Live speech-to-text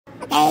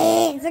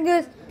Hey, so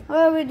goes. What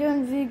are we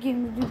doing? Video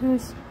games,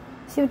 goose.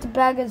 See what the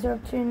bad guys are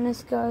up to in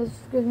this, guys.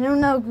 Because never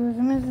know, goose.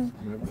 I mean,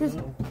 this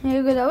is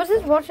yeah, good. I was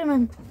just watching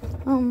my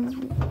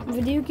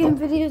video game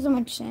videos on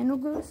my channel,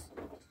 goose.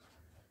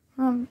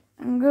 And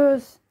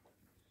goose.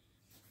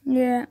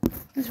 Yeah,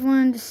 just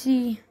wanted to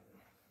see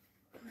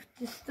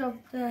the stuff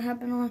that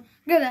happened on.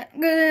 Good. I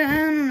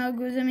don't know,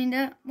 goose. I mean,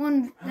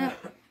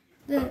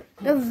 the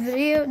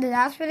video, the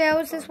last video I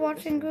was just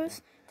watching,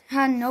 goose,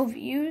 had no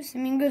views. I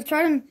mean, goose,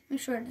 try to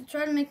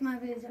make my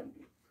videos up.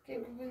 Okay,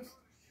 goose.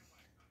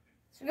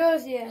 So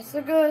goes, yeah.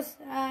 So goes,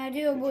 I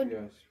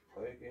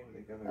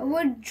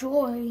would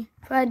joy,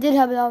 but I did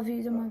have a lot of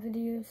views on my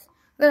videos.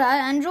 But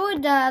I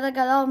enjoyed that.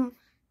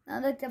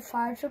 Like the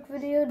fire truck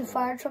video. The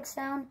fire truck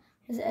sound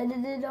is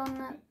edited on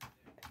that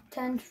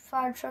 10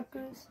 fire truck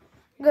goose.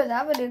 Good,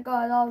 that video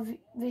got a lot of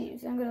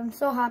views. And good, I'm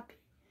so happy.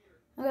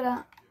 Good,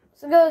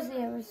 so goes,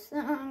 yeah.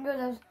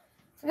 Good.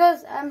 So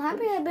goes, I'm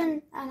happy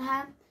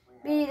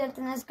that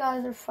the next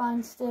guys are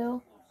fine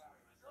still.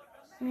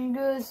 I mean,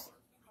 goes.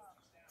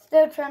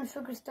 Still trying to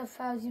figure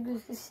stuff out, as you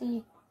guys can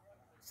see.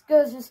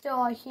 Goes are still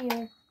all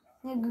here.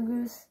 Nigga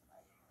goose.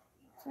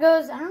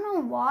 Goes, I don't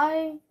know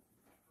why.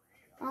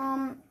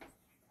 I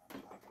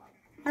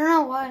don't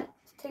know why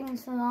it's taking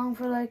so long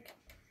for like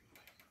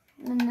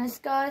the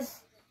next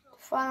guys to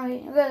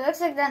finally. Okay, it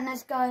looks like that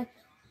next guy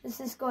is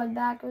just going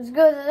backwards.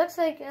 Good. It looks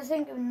like I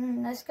think the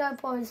next guy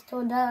probably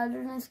told that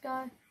other next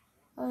guy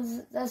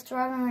that's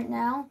driving right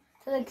now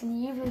to like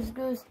leave. It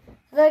goes.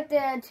 I feel like they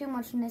had too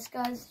much next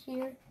guys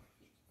here.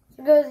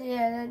 So goes,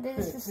 yeah, they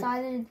just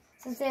decided,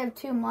 since they have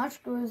too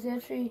much goes, they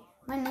actually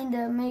might need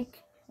to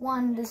make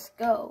one just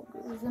go.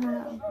 Goes, I don't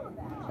know.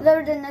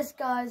 Whatever the next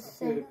guy's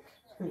say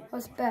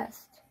was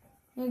best.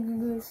 Yeah,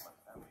 goes.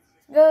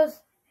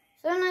 Goes,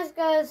 so the next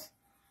guys,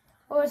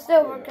 we're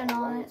still working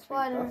on it. It's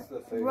why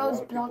the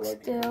road's blocked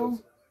still.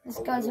 These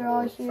guys are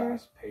all here.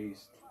 Yeah,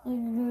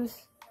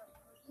 goes.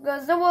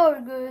 Goes, the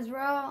water goes, we're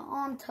all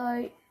on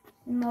tight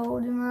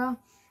mode, and we're all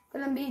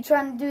gonna be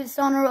trying to do this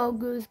on the road,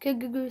 goose.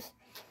 Goose.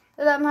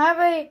 I'm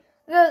happy.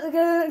 I'm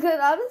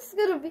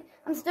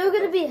still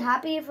gonna be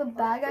happy if a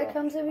bad guy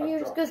comes over here.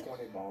 Because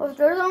if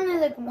there's only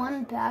like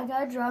one bad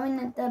guy driving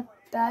the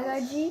bad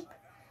guy jeep,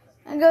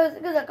 and goes,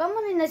 like, how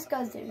many nice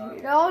guys are here?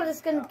 They're all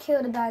just gonna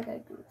kill the bad guy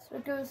goose.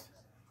 Because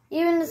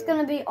even it's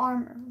gonna be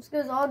armor.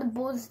 Because all the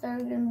bullets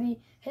that are gonna be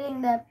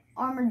hitting that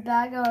armored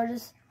bad guy are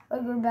just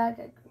regular bad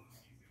guy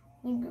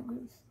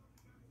goose.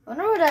 I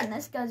wonder where that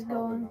next guy's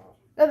going.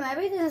 But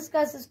maybe this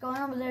guy's just going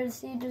over there to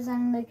see if there's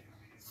any like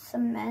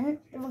cement,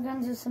 different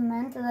kinds of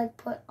cement to like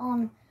put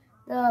on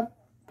the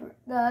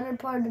other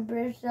part of the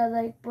bridge that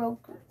like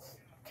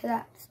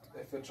collapsed.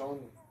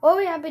 Well,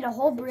 we're happy the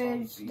whole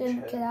bridge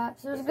didn't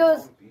collapse. So it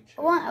goes, it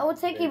will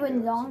take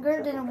even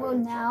longer than it will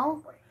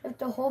now if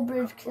the whole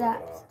bridge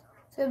collapsed.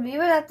 So we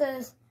would have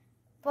to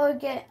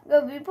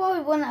we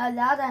probably wouldn't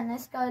allow that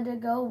next guy to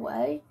go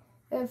away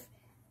if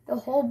the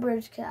whole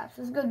bridge collapsed.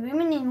 It's good. We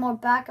would need more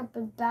backup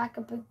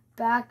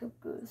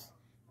goose.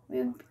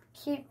 We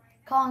keep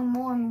calling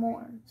more and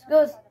more. So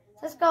goes,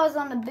 this guy's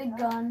on the big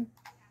gun.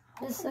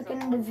 Just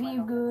looking at the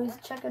view goes,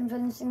 checking if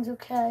anything's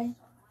okay.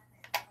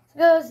 So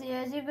goes,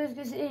 yeah, as you guys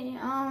can see,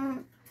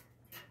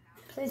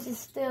 place is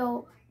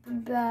still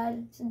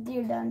bad. It's a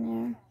deer down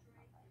there.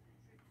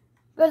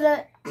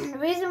 Because the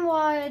reason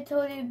why I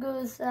told you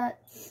goes that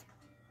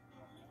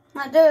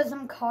there were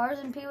some cars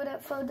and people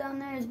that fell down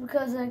there is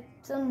because like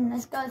some of the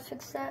next guys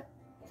fixed that.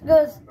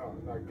 Because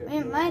we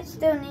might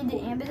still need the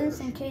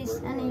ambulance in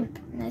case any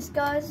nice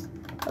guys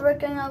are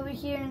working over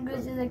here and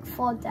goes to like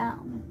fall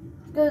down.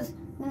 Because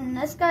the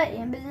next guy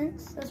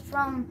ambulance that's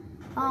from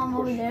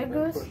over there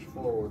goes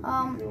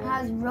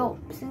has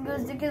ropes and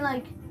goes they can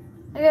like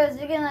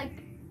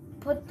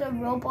put the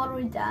rope all the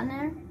way down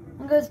there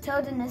and goes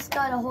tell the next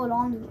guy to hold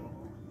on to it.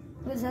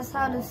 Because that's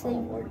how to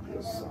save them.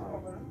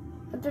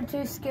 But they're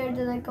too scared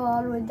to like go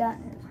all the way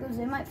down there because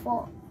they might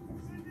fall.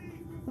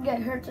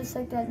 Get hurt just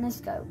like that next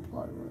guy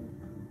would.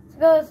 So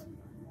goes,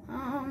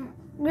 I'm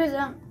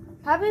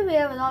happy we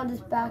have a lot of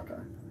this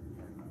backup.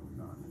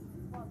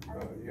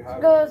 So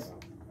goes,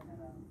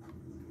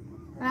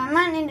 I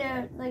might need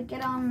to like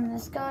get on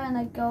this guy and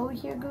like go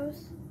here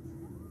goes.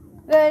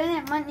 Good,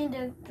 I might need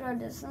to drive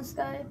this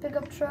guy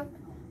pickup truck.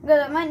 Good,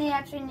 I might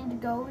actually need to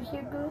go over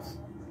here goes.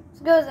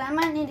 So goes, I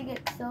might need to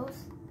get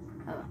close.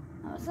 Oh,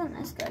 what's that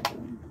nice guy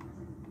doing?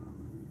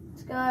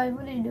 This guy,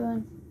 what are you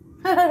doing?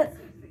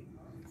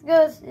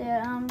 Goes,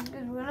 yeah,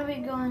 good, we're gonna be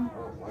going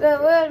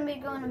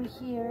over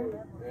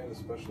here. And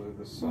especially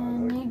this side.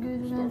 And me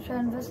goes, we're gonna try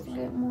to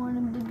investigate more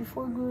than we did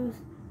before goes.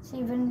 See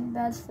if any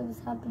bad stuff is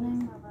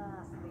happening.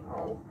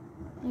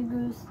 Me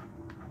goes.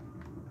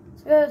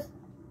 So goes,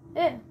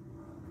 yeah.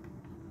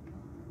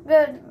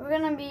 Good, we're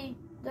gonna be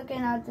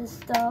looking at this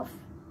stuff.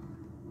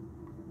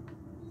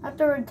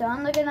 After we're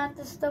done looking at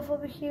this stuff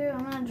over here,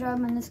 I'm gonna drive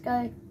this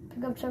guy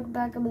pickup truck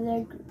back over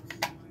there goes.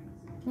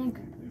 Me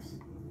goes.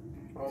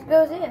 So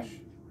goes, yeah.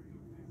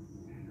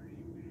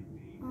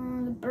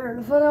 The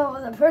bird. What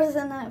was the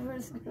person that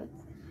first goes?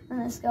 And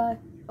this guy.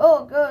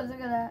 Oh, good. Look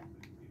at that.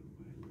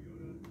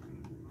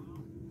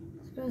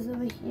 Goes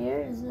over here.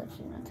 Is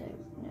actually not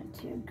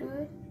too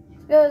good.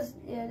 Goes,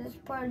 yeah, this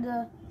part of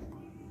the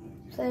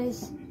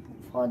place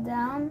fell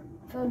down,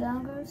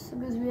 Goose.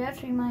 Because we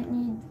actually might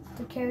need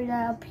to carry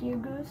that up here,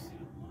 Goose.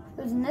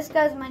 Because this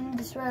guys might need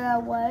to throw that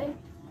away.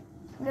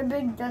 The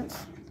big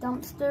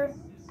dumpster.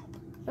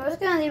 So I'm just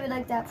gonna leave it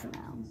like that for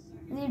now.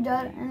 Leave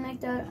that and make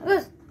that.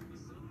 Goose!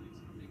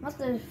 Must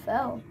have just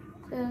fell.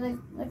 So it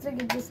looks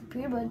like it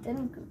disappeared, but it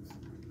didn't, Goose.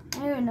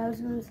 Who knows,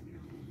 Goose?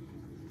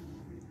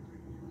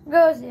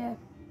 Goose, yeah.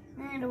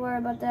 We don't need to worry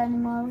about that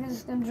anymore. We're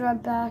just gonna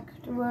drive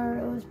back to where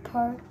it was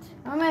parked.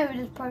 Or maybe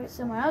just park it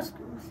somewhere else,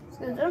 Goose.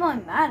 Because it doesn't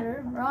really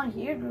matter. We're on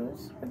here,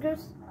 Goose.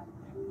 Goose.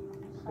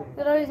 Look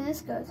at all these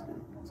nice guys,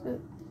 Goose.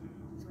 Goose.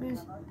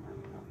 Goose.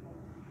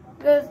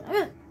 Goose.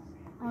 Goose.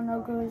 Oh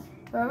no, Goose.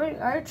 Are we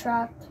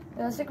trapped?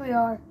 Yeah, I think we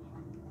are.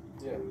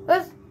 Yeah.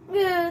 Let's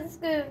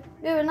go.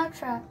 Yeah, we're not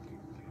trapped.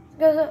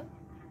 Let's go.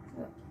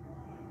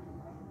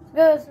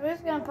 Goose. We're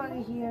just gonna park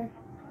it here.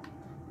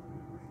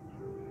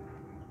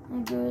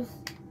 And Goose.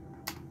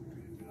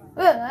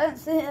 Good, I didn't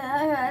see that.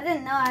 I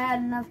didn't know I had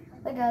enough,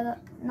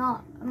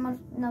 not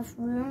enough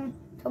room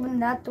to open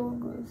that door,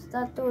 Goose.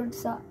 That door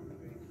inside.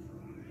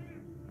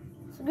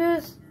 So,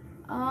 Goose,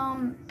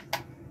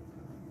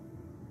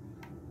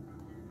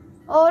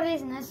 all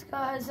these nice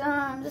guys,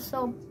 I'm just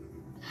so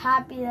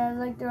happy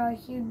that, they're all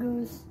here,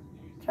 Goose.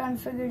 Trying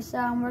to figure this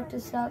out and work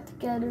this out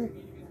together.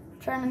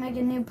 Trying to make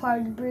a new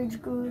part of the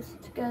bridge, Goose,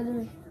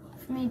 together.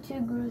 For me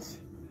too, Goose.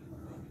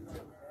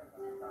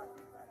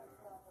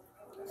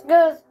 So,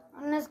 Goose.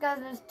 And this guy's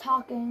just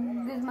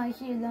talking. Goose might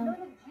hear them.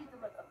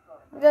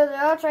 Because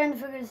they're all trying to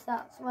figure this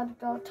out. So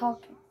they're all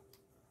talking.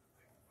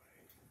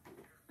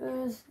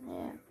 Goose,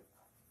 yeah.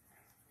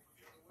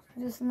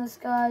 Just in this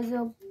guy's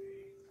all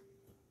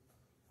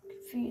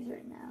confused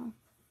right now.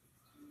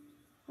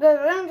 Good,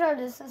 we're gonna drive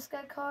this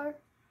guy car.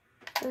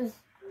 Because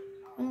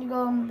we need to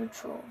go on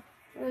patrol.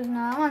 Because no,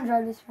 I wanna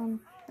drive this one.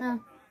 No.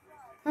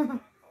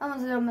 I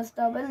was a little messed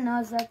up. I didn't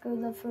know it's that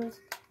good at first.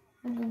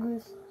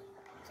 Goose.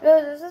 So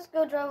let's just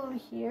go drive over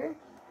here.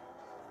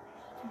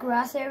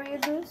 Grass area,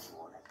 Goose.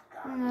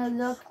 I'm gonna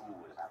look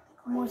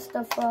more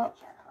stuff up.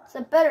 It's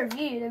a better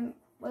view than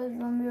was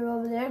when we were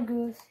over there,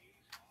 Goose.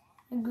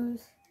 And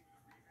Goose.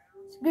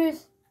 It's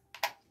Goose.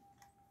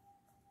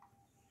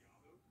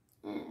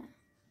 Yeah.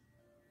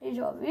 Here's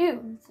your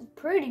view. It's a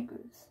pretty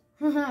Goose.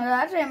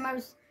 Actually, I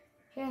remember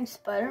hearing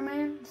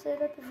Spider-Man say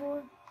that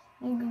before.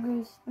 And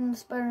Goose. And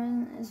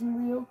Spider-Man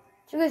isn't real.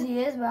 Because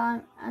he is, but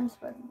I'm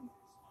Spider-Man.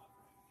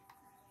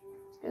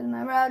 Because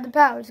remember I have the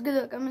powers. Good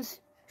look, I'm gonna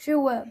shoot a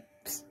web.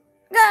 Psst.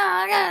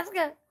 Go, let's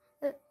go.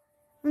 I'm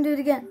gonna do it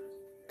again.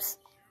 Psst.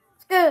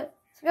 Let's go.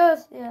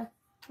 Let's go. Yeah.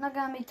 I'm not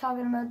gonna be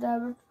talking about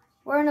that. We're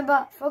worrying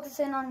about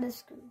focusing on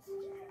this Goose.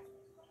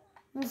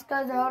 These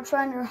guys are all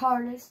trying their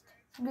hardest.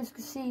 So Goose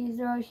can see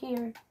they're all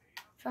here.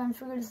 Trying to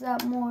figure this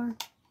out more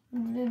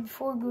than they did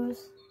before,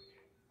 Goose.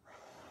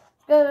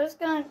 Good, we're just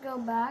gonna go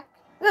back.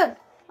 Good. That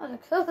was a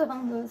close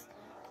one, Goose.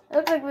 It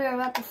looks like we were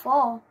about to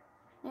fall.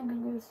 Yeah,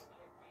 good Goose.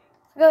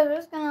 Good, we're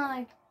just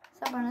gonna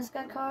stop on this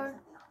guy car.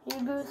 Here,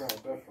 Goose. No,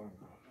 definitely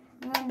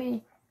not. I'm gonna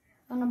be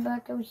on the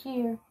back over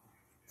here.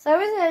 So I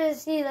always had to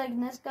see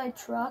this guy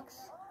trucks.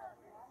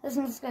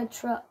 This guy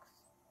trucks.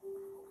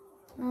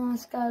 And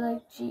this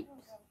guy Jeeps.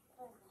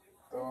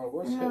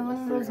 And then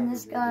one of those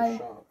this guy.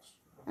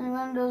 And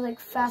one of those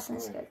fast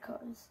this guy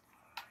cars.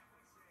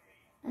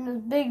 And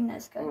those big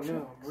this guy trucks.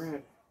 No,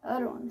 red. The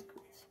other ones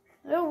Goose.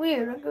 They're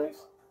weird, right,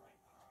 Goose?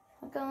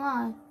 Not gonna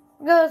lie.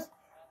 Goose.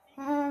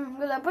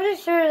 Because I'm pretty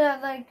sure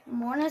that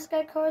more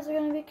Nesca cars are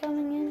gonna be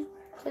coming in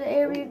to the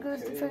area,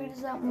 Goose, to figure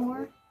this out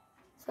more.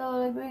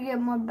 So we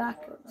get more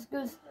backups.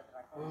 Goose,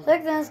 it's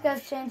like the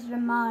Nesca's changed their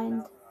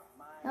mind.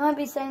 They might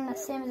be saying that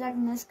same exact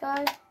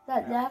Nesca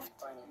that left.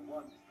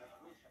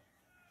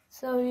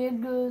 So yeah,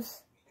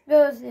 Goose,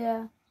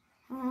 yeah,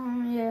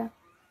 yeah.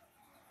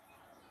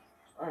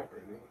 Alright,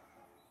 baby.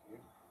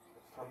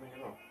 It's time to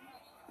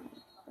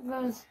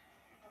go. Goose,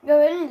 go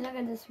ahead and look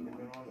at this one. You've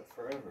been on it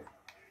forever.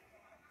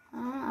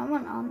 I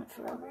went on it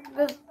forever.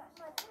 Goose,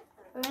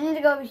 we need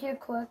to go over here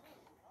quick.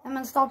 I'm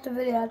gonna stop the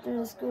video after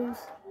this,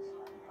 Goose.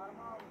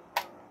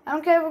 I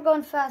don't care if we're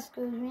going fast,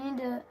 Goose. We need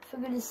to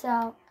figure this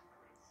out.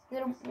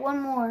 Get one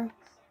more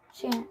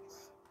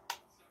chance.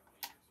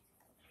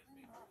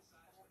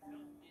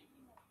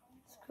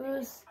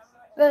 Goose,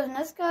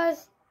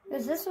 because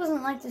this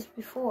wasn't like this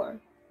before.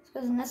 It's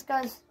because this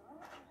guys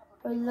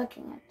are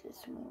looking at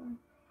this more.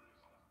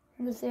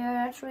 Because they are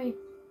actually,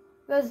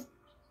 because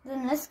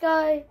then this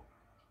guy.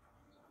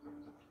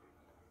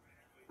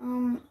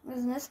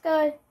 Is this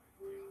guy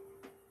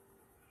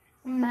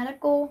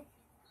medical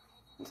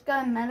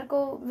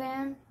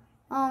van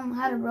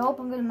had a rope,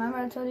 and remember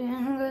I told you,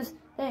 and goes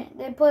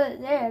they put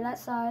it there, that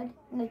side,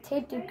 and they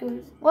taped it,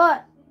 Goose.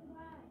 What?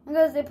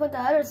 Because they put the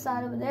other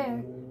side over there,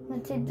 and they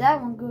taped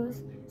that one,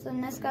 Goose. So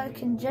then this guy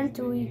can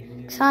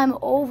gently climb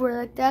over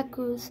like that,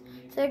 Goose,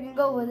 so they can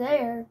go over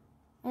there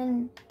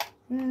and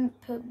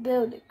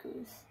build it,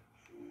 Goose.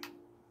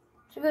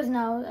 So Goose,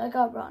 no, I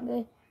got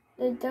wrong.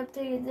 They duct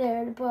tape it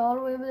there, they put it all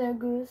the way over there,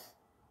 Goose.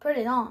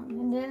 pretty long,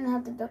 and they didn't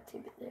have to duct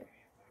tape it there.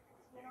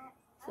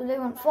 So they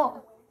wouldn't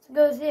fall. So it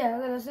goes, yeah,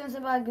 look, as soon as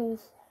the bag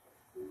goes.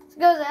 So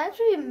guys, I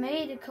actually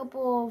made a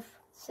couple of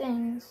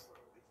things.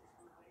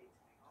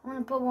 I'm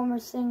gonna put one more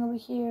thing over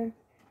here.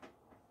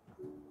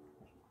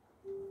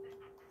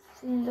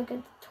 So you look at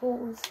the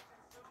tools.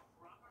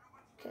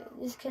 Okay,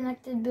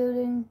 disconnected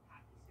building.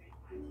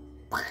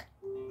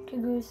 Okay,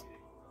 goose.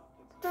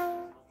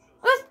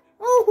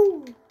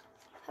 Oh!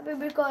 Happy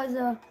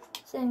because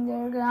thing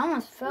there. I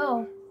almost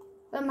fell.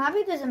 But I'm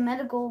happy there's a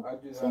medical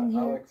thing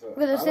here.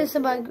 Because there's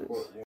somebody goose.